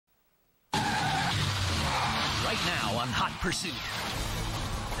Right now on Hot Pursuit,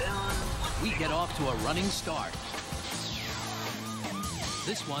 we get off to a running start.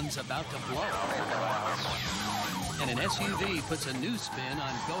 This one's about to blow. And an SUV puts a new spin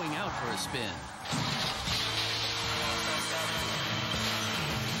on going out for a spin.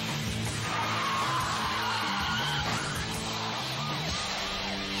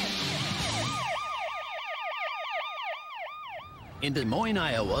 In Des Moines,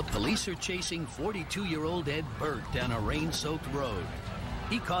 Iowa, police are chasing 42-year-old Ed Burt down a rain-soaked road.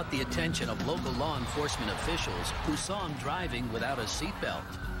 He caught the attention of local law enforcement officials who saw him driving without a seatbelt.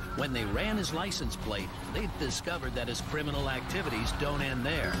 When they ran his license plate, they discovered that his criminal activities don't end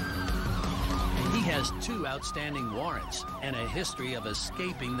there. He has 2 outstanding warrants and a history of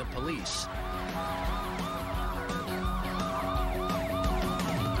escaping the police.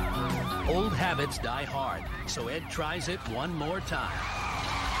 Old habits die hard, so Ed tries it one more time.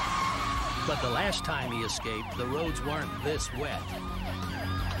 But the last time he escaped, the roads weren't this wet.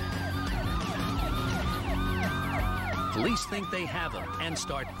 Police think they have him and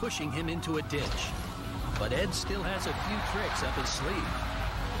start pushing him into a ditch. But Ed still has a few tricks up his sleeve.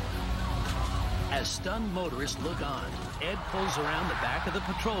 As stunned motorists look on, Ed pulls around the back of the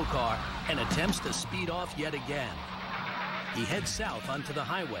patrol car and attempts to speed off yet again. He heads south onto the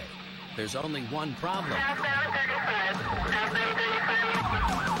highway. There's only one problem.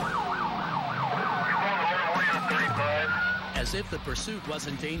 As if the pursuit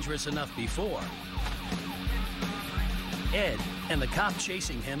wasn't dangerous enough before, Ed and the cop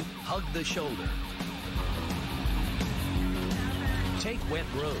chasing him hug the shoulder. Take wet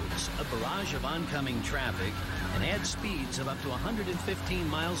roads, a barrage of oncoming traffic, and add speeds of up to 115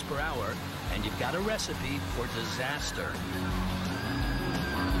 miles per hour, and you've got a recipe for disaster.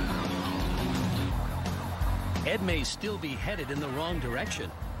 Ed may still be headed in the wrong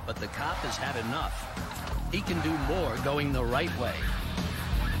direction, but the cop has had enough. He can do more going the right way.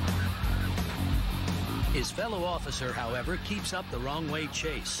 His fellow officer, however, keeps up the wrong way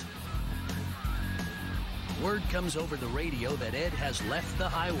chase. Word comes over the radio that Ed has left the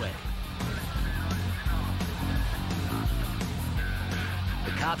highway.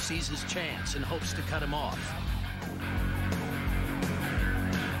 The cop sees his chance and hopes to cut him off.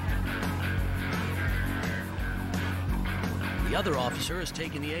 The other officer has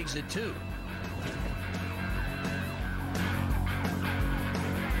taken the exit too.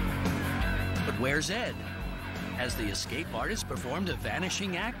 But where's Ed? Has the escape artist performed a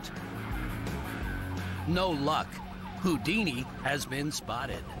vanishing act? No luck. Houdini has been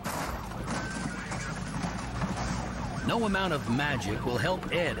spotted. No amount of magic will help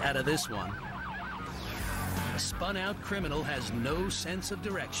Ed out of this one. A spun-out criminal has no sense of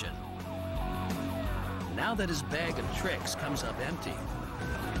direction. Now that his bag of tricks comes up empty,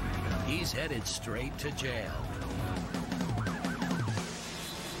 he's headed straight to jail.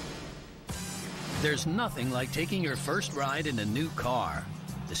 There's nothing like taking your first ride in a new car,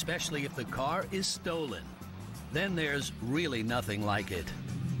 especially if the car is stolen. Then there's really nothing like it.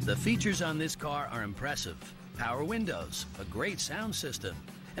 The features on this car are impressive. Power windows, a great sound system,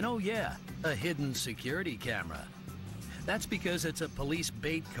 and oh yeah, a hidden security camera. That's because it's a police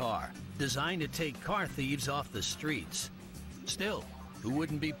bait car, designed to take car thieves off the streets. Still, who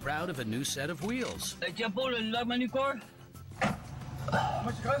wouldn't be proud of a new set of wheels? Hey, Jumbo, you like my new car? How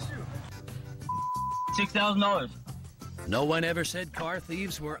much it cost you? $6,000. No one ever said car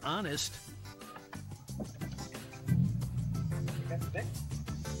thieves were honest.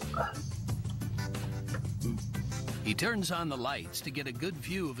 He turns on the lights to get a good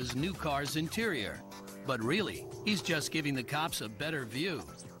view of his new car's interior. But really, he's just giving the cops a better view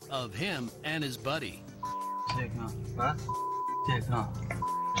of him and his buddy. Sick, huh? Huh? Sick, huh?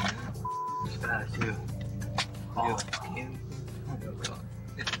 This guy, too. Oh,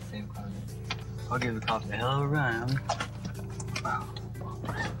 it's the same car. I'll give the cops a hell of a run.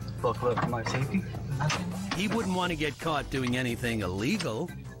 Buckle up for my safety. He wouldn't want to get caught doing anything illegal.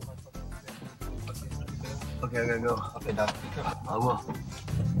 Okay, I gotta go. Okay, Doc. I will.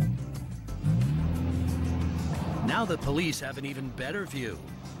 Now the police have an even better view.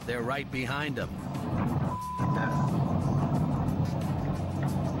 They're right behind him.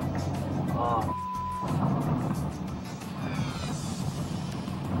 Oh.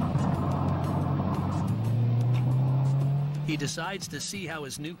 He decides to see how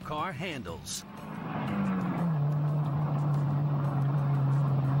his new car handles.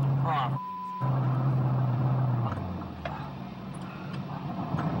 Oh.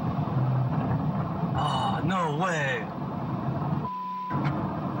 Oh, no way.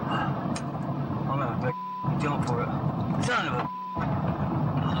 I'm gonna jump for it. Son of a...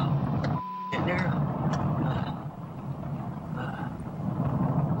 Get there.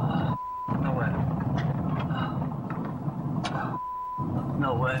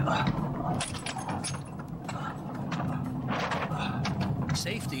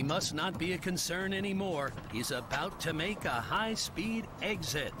 Safety must not be a concern anymore. He's about to make a high-speed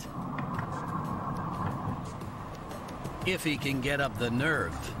exit. If he can get up the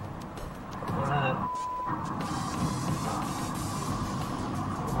nerve.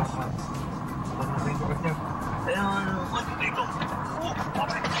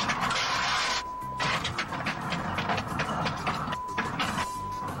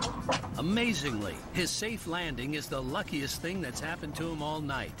 Amazingly, his safe landing is the luckiest thing that's happened to him all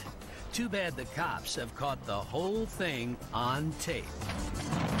night. Too bad the cops have caught the whole thing on tape.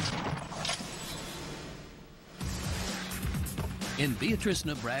 In Beatrice,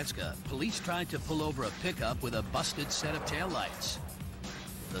 Nebraska, police tried to pull over a pickup with a busted set of taillights.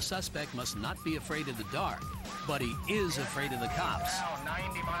 The suspect must not be afraid of the dark, but he is afraid of the cops. Now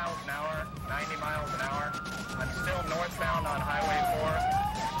 90 miles an hour, 90 miles an hour. I'm still northbound on Highway 4.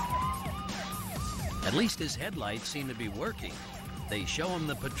 At least his headlights seem to be working. They show him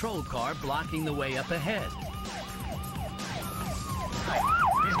the patrol car blocking the way up ahead.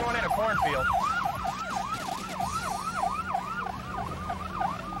 He's going in a cornfield.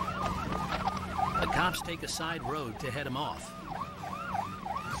 The cops take a side road to head him off.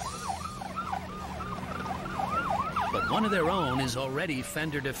 But one of their own is already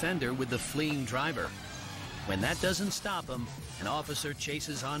fender to fender with the fleeing driver. When that doesn't stop him, an officer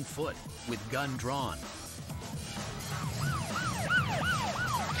chases on foot with gun drawn.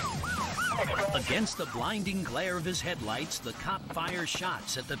 Against the blinding glare of his headlights, the cop fires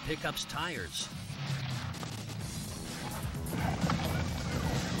shots at the pickup's tires.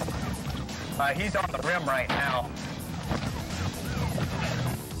 He's on the rim right now.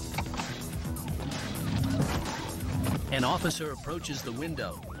 An officer approaches the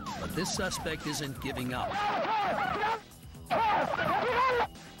window, but this suspect isn't giving up.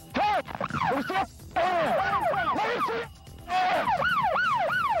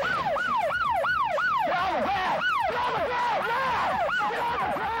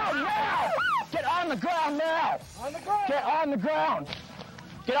 Get on the ground now! On the ground! Get on the ground!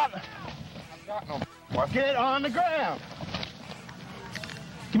 Get on the... Get on the ground!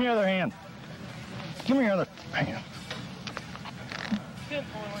 Give me your other hand. Give me your other hand.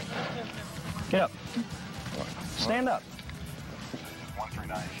 Get up. Stand up.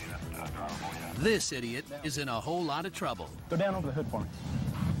 This idiot is in a whole lot of trouble. Go down over the hood for me.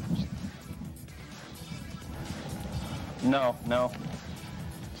 No, no.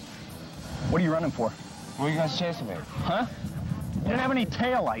 What are you running for? What are you guys chasing me? Huh? You didn't have any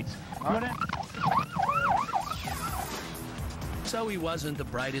taillights. So he wasn't the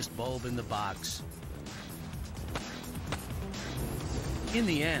brightest bulb in the box. In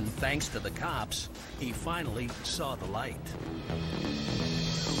the end, thanks to the cops, he finally saw the light.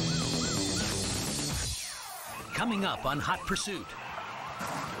 Coming up on Hot Pursuit,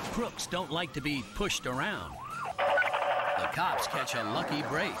 crooks don't like to be pushed around. The cops catch a lucky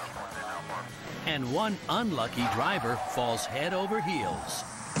break. And one unlucky driver falls head over heels.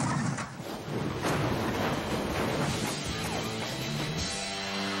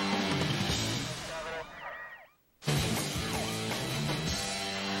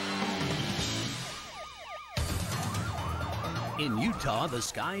 In Utah, the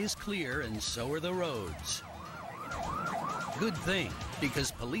sky is clear and so are the roads. Good thing,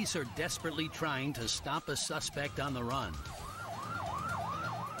 because police are desperately trying to stop a suspect on the run.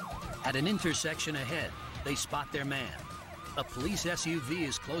 At an intersection ahead, they spot their man. A police SUV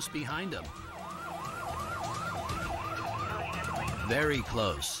is close behind them. Very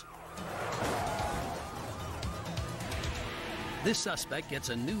close. This suspect gets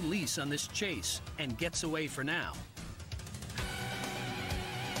a new lease on this chase and gets away for now.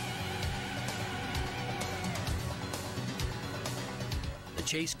 The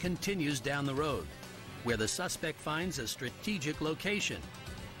chase continues down the road, where the suspect finds a strategic location.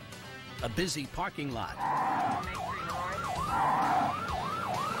 A busy parking lot.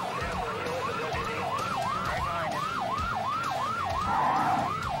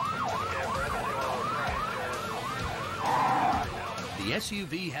 The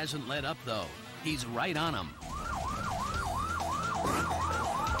SUV hasn't let up, though. He's right on him.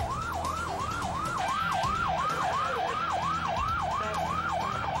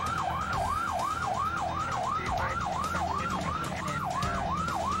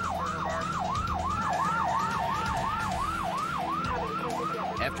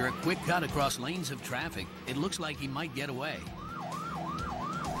 After a quick cut across lanes of traffic, it looks like he might get away.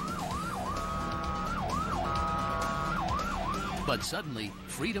 But suddenly,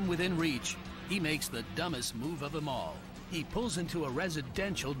 freedom within reach, he makes the dumbest move of them all. He pulls into a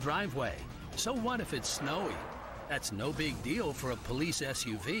residential driveway. So what if it's snowy? That's no big deal for a police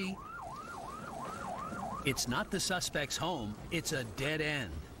SUV. It's not the suspect's home, it's a dead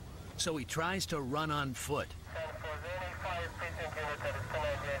end. So he tries to run on foot.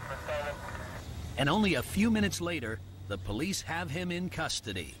 And only a few minutes later, the police have him in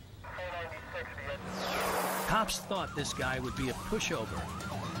custody. Cops thought this guy would be a pushover.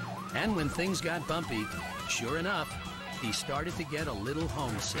 And when things got bumpy, sure enough, he started to get a little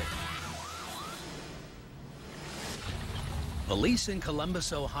homesick. Police in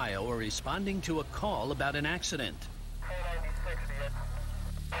Columbus, Ohio are responding to a call about an accident.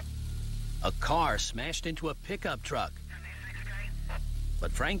 A car smashed into a pickup truck.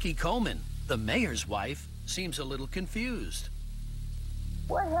 But Frankie Coleman, the mayor's wife, seems a little confused.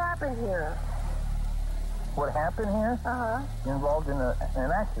 What happened here? What happened here? Uh-huh. You're involved in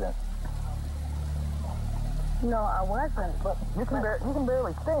an accident. No, I wasn't, but... You can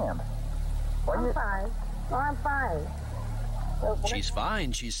barely stand. I'm fine. No, I'm fine. She's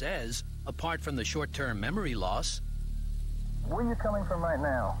fine, she says, apart from the short-term memory loss. Where are you coming from right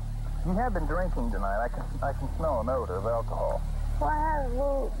now? You have been drinking tonight. I can smell an odor of alcohol. Well, I had a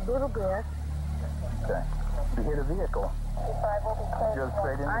little bit. Okay. You hit a vehicle. You drove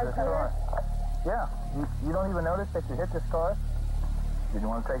straight into this car. Yeah. You don't even notice that you hit this car? Did you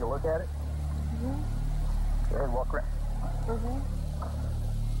want to take a look at it? Mm-hmm. Go ahead, walk around. Mm-hmm.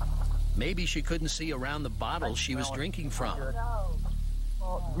 Maybe she couldn't see around the bottle she was drinking from. No.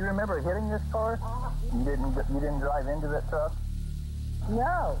 Do you remember hitting this car? You didn't drive into that truck?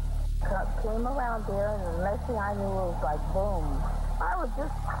 No. Truck came around there, and the next thing I knew, it was like boom. I was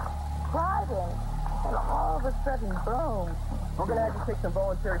just driving, and all of a sudden, boom. We're going to have you take some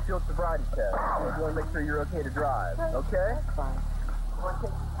voluntary field sobriety tests. We want to make sure you're okay to drive, okay? That's fine. Well,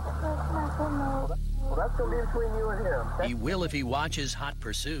 that's going to be between you and him. He will if he watches Hot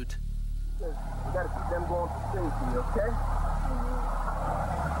Pursuit. You got to keep them going for safety, okay?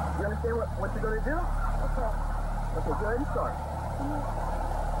 You understand what you're going to do? Okay. Okay, go ahead and start.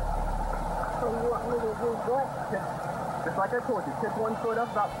 So you want me to do what? Just like I told you, tip one foot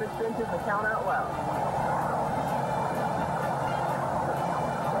up about 6 inches and count out loud.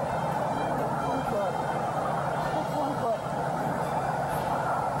 One foot. Just 1 foot.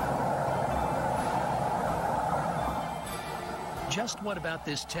 Just what about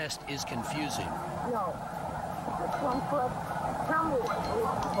this test is confusing? No. Just 1 foot. Tell me.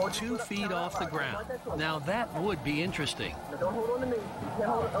 2 feet off the ground. Now that would be interesting. Now don't hold on to me. You can't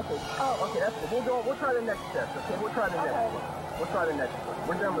hold it. Okay. Oh, okay, that's good. We'll try the next test, okay? We'll try the next one. We'll try the next one.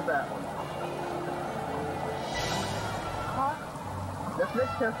 We're done with that one. Huh? This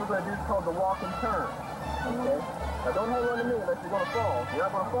next test we're going to do is called the walk and turn. Okay? Now don't hold on to me unless you're going to fall. You're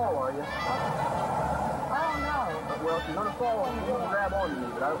not going to fall, are you? I don't know. Well, if you're going to fall, you can grab onto me,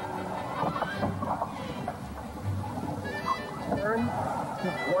 but turn.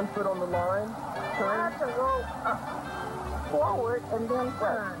 Keep 1 foot on the line. I Turn. have to go forward and then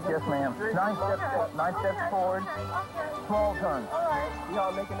turn. Yes, ma'am. 9 steps forward. Okay. Small turn. All right. See how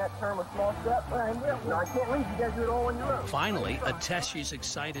I'm making that turn with small steps? Right. No, I can't leave. You guys do it all on your own. Finally, a test she's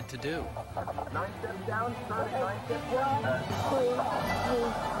excited to do. 9 steps down, turn it, 9 steps 1, down. 2, 3,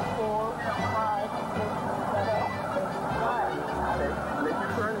 4, 5, 6, 7, 8, 9. Okay, make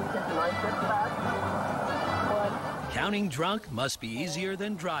your turn and take the 9 steps back. 1, Counting drunk must be easier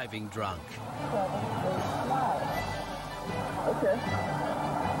than driving drunk. 7, 8, 9. Okay.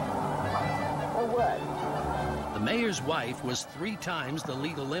 Or what? The mayor's wife was 3 times the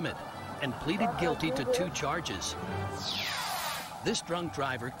legal limit and pleaded guilty to 2 charges. This drunk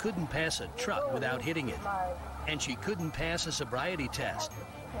driver couldn't pass a truck without hitting it, and she couldn't pass a sobriety test,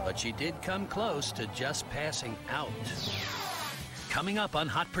 but she did come close to just passing out. Coming up on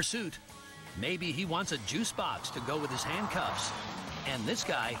Hot Pursuit, maybe he wants a juice box to go with his handcuffs, and this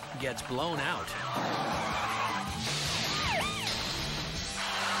guy gets blown out.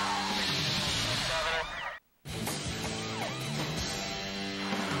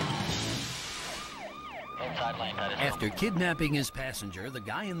 After kidnapping his passenger, the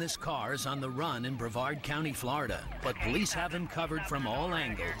guy in this car is on the run in Brevard County, Florida. But police have him covered from all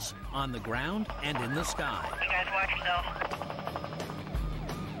angles, on the ground and in the sky. You guys watch yourself.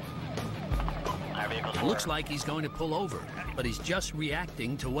 It looks like he's going to pull over, but he's just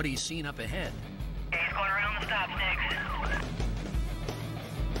reacting to what he's seen up ahead. He's going around the stop sticks.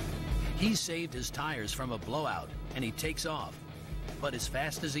 He saved his tires from a blowout, and he takes off. But as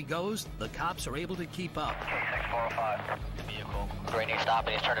fast as he goes, the cops are able to keep up. Okay, 6405. The vehicle. Great, he's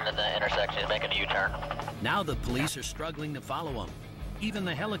stopping. He's turning into the intersection. He's making a U-turn. Now the police are struggling to follow him. Even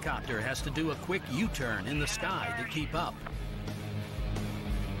the helicopter has to do a quick U-turn in the sky to keep up.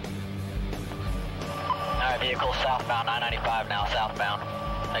 All right, Vehicle southbound, 995 now, southbound.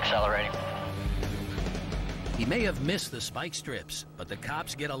 Accelerating. He may have missed the spike strips, but the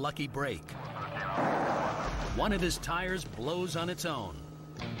cops get a lucky break. One of his tires blows on its own.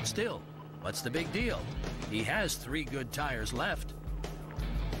 Still, what's the big deal? He has 3 good tires left.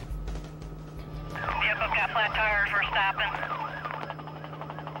 Vehicle got flat tires, we're stopping.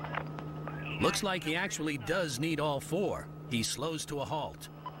 Looks like he actually does need all 4. He slows to a halt.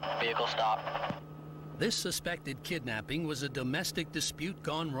 Vehicle stop. This suspected kidnapping was a domestic dispute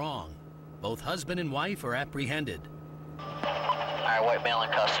gone wrong. Both husband and wife are apprehended. All right, white male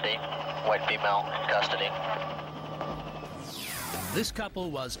in custody. White female in custody. This couple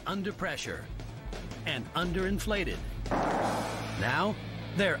was under pressure and underinflated. Now,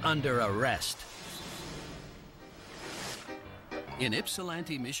 they're under arrest. In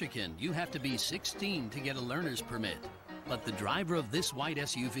Ypsilanti, Michigan, you have to be 16 to get a learner's permit. But the driver of this white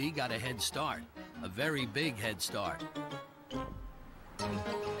SUV got a head start, a very big head start.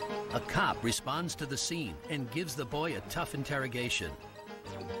 A cop responds to the scene and gives the boy a tough interrogation.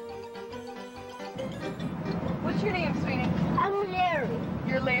 What's your name, sweetie? I'm Larry.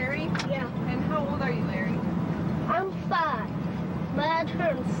 You're Larry? Yeah. And how old are you, Larry? I'm 5. But I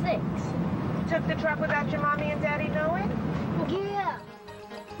turned 6. Took the truck without your mommy and daddy knowing? Yeah.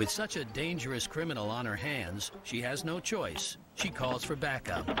 With such a dangerous criminal on her hands, she has no choice. She calls for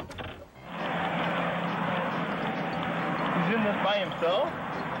backup. He's in this by himself?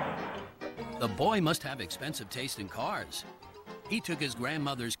 The boy must have expensive taste in cars. He took his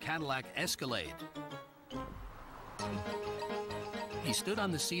grandmother's Cadillac Escalade. He stood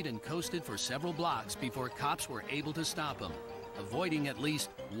on the seat and coasted for several blocks before cops were able to stop him, avoiding at least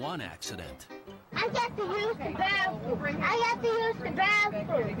one accident. I got to use the bathroom. I got to use the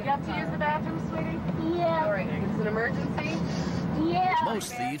bathroom. You got to use the bathroom, sweetie? Yeah. All right, it's an emergency? Yeah.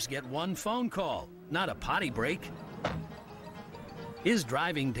 Most thieves get one phone call, not a potty break. His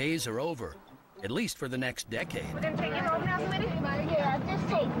driving days are over, at least for the next decade. We're going to take you home now, sweetie? Yeah, just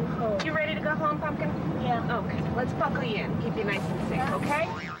take me home. You ready to go home, Pumpkin? Yeah. Okay, let's buckle you in. Keep you nice and safe, okay?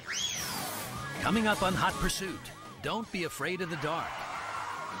 Coming up on Hot Pursuit, don't be afraid of the dark.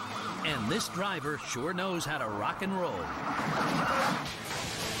 And this driver sure knows how to rock and roll.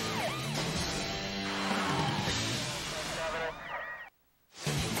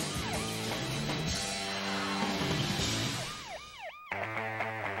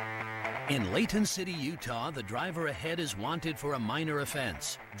 In Layton City, Utah, the driver ahead is wanted for a minor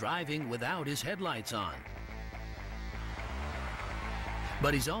offense, driving without his headlights on.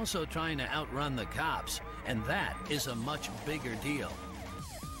 But he's also trying to outrun the cops, and that is a much bigger deal.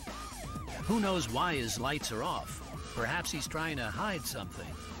 Who knows why his lights are off? Perhaps he's trying to hide something.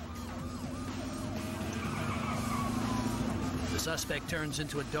 The suspect turns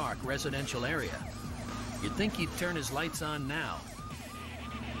into a dark residential area. You'd think he'd turn his lights on now.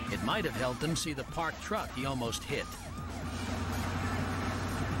 It might have helped him see the parked truck he almost hit.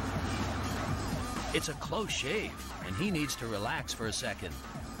 It's a close shave, and he needs to relax for a second.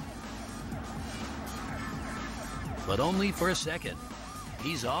 But only for a second.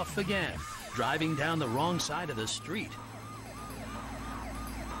 He's off again, driving down the wrong side of the street.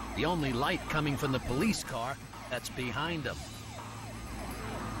 The only light coming from the police car that's behind him.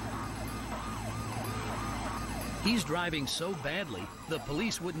 He's driving so badly, the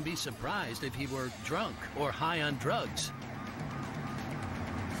police wouldn't be surprised if he were drunk or high on drugs.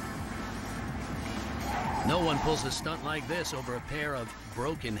 No one pulls a stunt like this over a pair of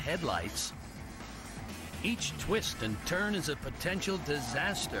broken headlights. Each twist and turn is a potential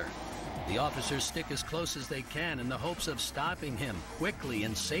disaster. The officers stick as close as they can in the hopes of stopping him quickly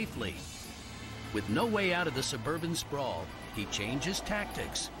and safely. With no way out of the suburban sprawl, he changes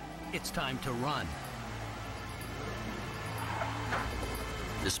tactics. It's time to run.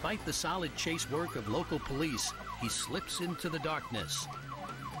 Despite the solid chase work of local police, he slips into the darkness.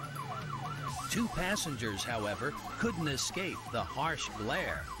 2 passengers, however, couldn't escape the harsh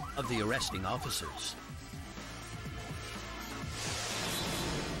glare of the arresting officers.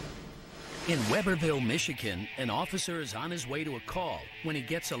 In Weberville, Michigan, an officer is on his way to a call when he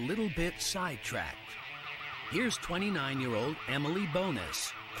gets a little bit sidetracked. Here's 29-year-old Emily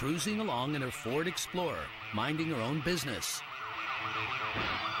Bonus cruising along in her Ford Explorer, minding her own business.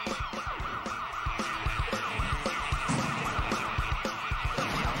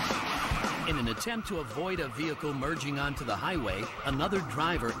 In an attempt to avoid a vehicle merging onto the highway, another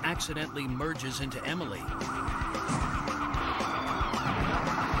driver accidentally merges into Emily.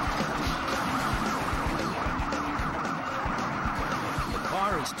 The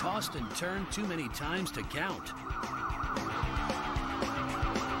car is tossed and turned too many times to count.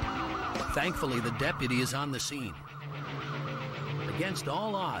 Thankfully, the deputy is on the scene. Against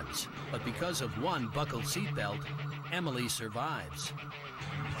all odds, but because of one buckled seatbelt, Emily survives.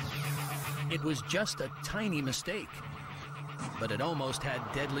 It was just a tiny mistake, but it almost had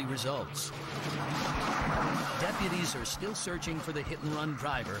deadly results. Deputies are still searching for the hit-and-run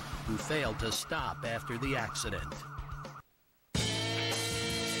driver who failed to stop after the accident.